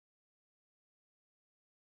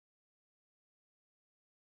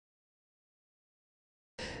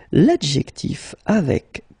L'adjectif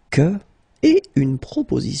avec que est une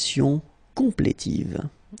proposition complétive.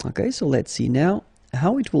 Okay, so let's see now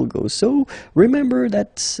how it will go. So remember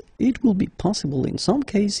that it will be possible in some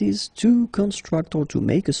cases to construct or to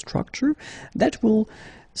make a structure that will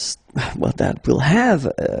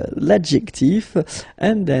have l'adjective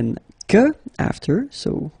and then que after.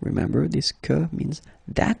 So remember, this que means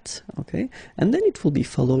that, okay, and then it will be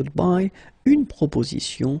followed by une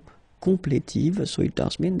proposition complétive. So it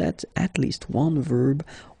does mean that at least one verb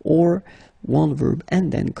or one verb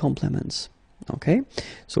and then complements. Okay,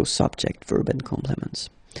 so subject, verb, and complements.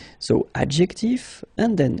 So adjective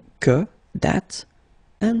and then que, that,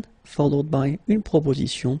 and followed by une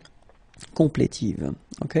proposition complétive.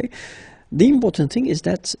 Okay, the important thing is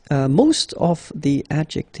that most of the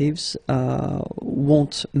adjectives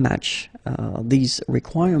won't match these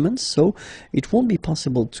requirements, so it won't be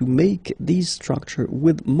possible to make this structure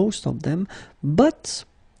with most of them, but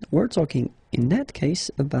we're talking in that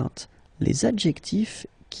case about les adjectifs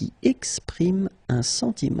qui expriment un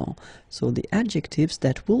sentiment. So the adjectives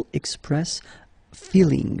that will express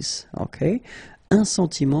feelings, okay? Un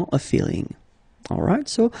sentiment, a feeling. All right,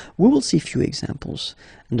 so we will see a few examples.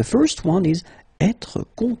 And the first one is être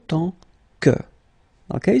content que.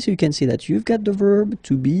 Okay, so you can see that you've got the verb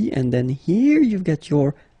to be, and then here you've got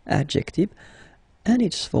your adjective, and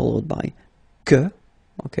it's followed by que,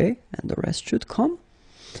 okay, and the rest should come.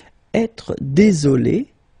 Être désolé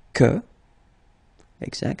que.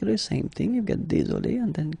 Exactly the same thing, you've got désolé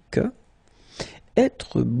and then que.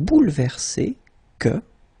 Être bouleversé que.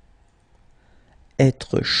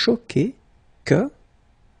 Être choqué que.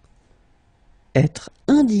 Être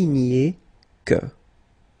indigné que.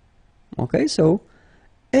 Okay, so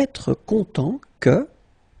être content que.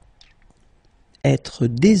 Être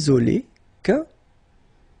désolé que.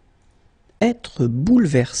 Être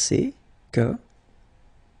bouleversé que.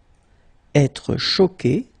 Être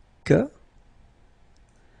choqué que.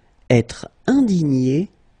 Être indigné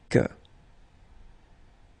que.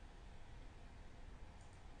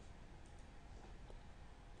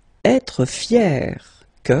 Être fier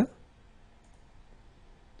que.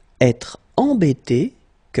 Être embêté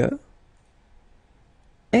que.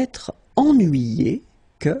 Être ennuyé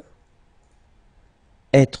que.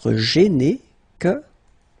 Être gêné que.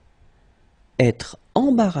 Être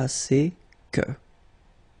embarrassé que.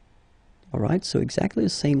 Alright, so exactly the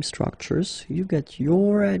same structures. You've got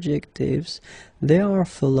your adjectives, they are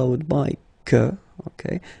followed by que,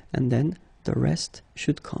 okay, and then the rest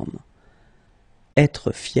should come.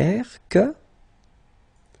 Être fier que.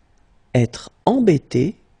 Être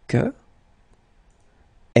embêté que.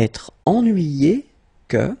 Être ennuyé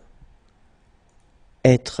que.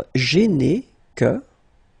 Être gêné que.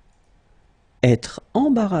 Être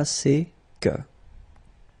embarrassé que.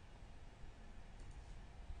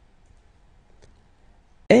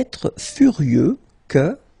 Être furieux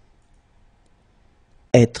que.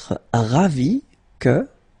 Être ravi que.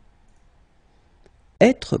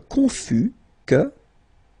 Être confus que.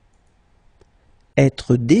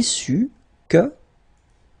 Être déçu que.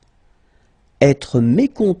 Être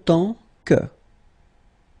mécontent que.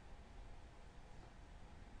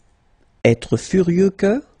 Être furieux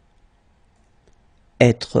que.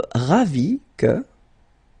 Être ravi que.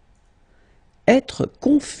 Être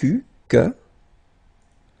confus que.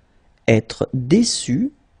 Être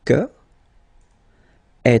déçu que.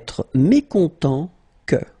 Être mécontent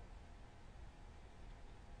que.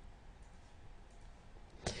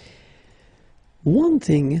 One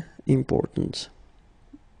thing important.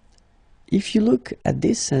 If you look at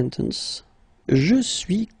this sentence, je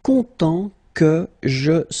suis content que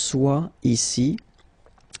je sois ici.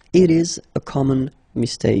 It is a common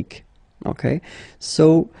mistake. Okay?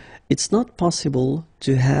 So it's not possible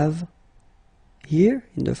to have here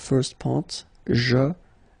in the first part, je,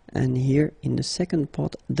 and here in the second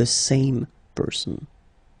part, the same person.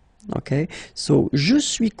 Okay, so je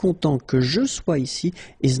suis content que je sois ici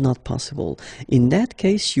is not possible. In that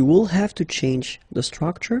case, you will have to change the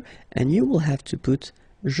structure and you will have to put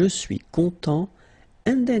je suis content,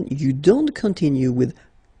 and then you don't continue with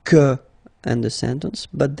que and the sentence,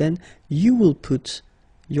 but then you will put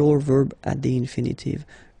your verb at the infinitive.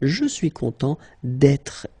 Je suis content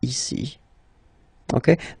d'être ici.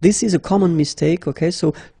 Okay, this is a common mistake, okay,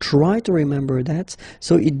 so try to remember that.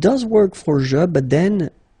 So it does work for je, but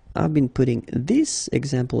then I've been putting this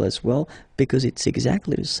example as well because it's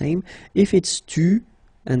exactly the same. If it's tu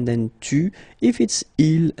and then tu, if it's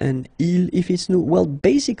il and il, if it's nous, well,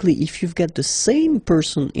 basically if you've got the same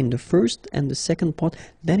person in the first and the second part,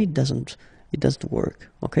 then it doesn't work.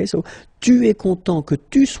 Okay, so tu es content que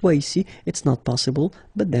tu sois ici, it's not possible,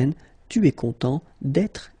 but then tu es content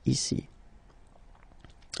d'être ici.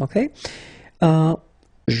 Ok?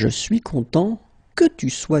 Je suis content que tu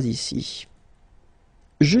sois ici.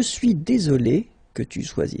 Je suis désolé que tu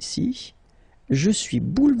sois ici. Je suis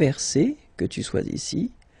bouleversé que tu sois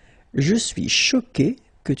ici. Je suis choqué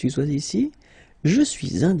que tu sois ici. Je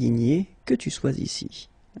suis indigné que tu sois ici.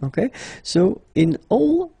 Okay? So in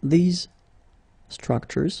all these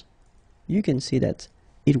structures, you can see that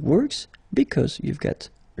it works because you've got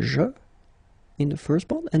je in the first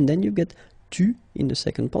part and then you get tu in the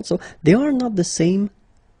second part. So they are not the same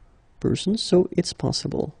person, so it's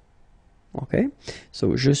possible. Okay?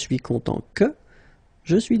 So je suis content que,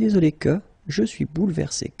 je suis désolé que, je suis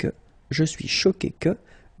bouleversé que, je suis choqué que,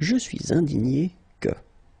 je suis indigné que.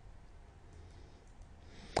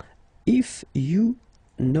 If you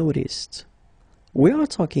noticed, we are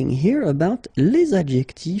talking here about les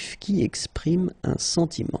adjectifs qui expriment un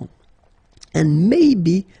sentiment. And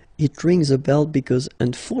maybe it rings a bell because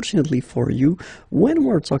unfortunately for you, when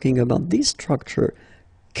we're talking about this structure,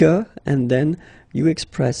 que, and then you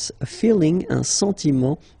express a feeling, un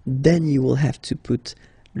sentiment, then you will have to put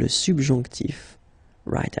le subjonctif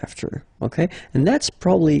right after, okay? And that's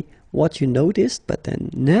probably what you noticed, but then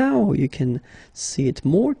now you can see it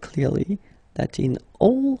more clearly that in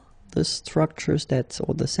all the structures that,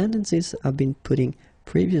 or the sentences I've been putting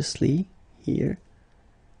previously, here,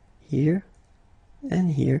 here,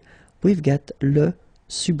 and here, we've got le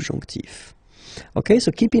subjonctif. Okay,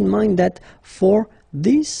 so keep in mind that for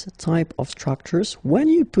this type of structures, when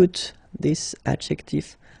you put this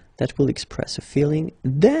adjective that will express a feeling,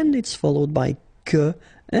 then it's followed by que,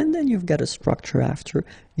 and then you've got a structure after.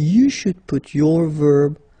 You should put your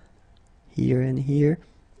verb here and here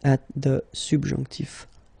at the subjunctive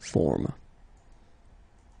form.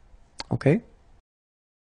 Okay?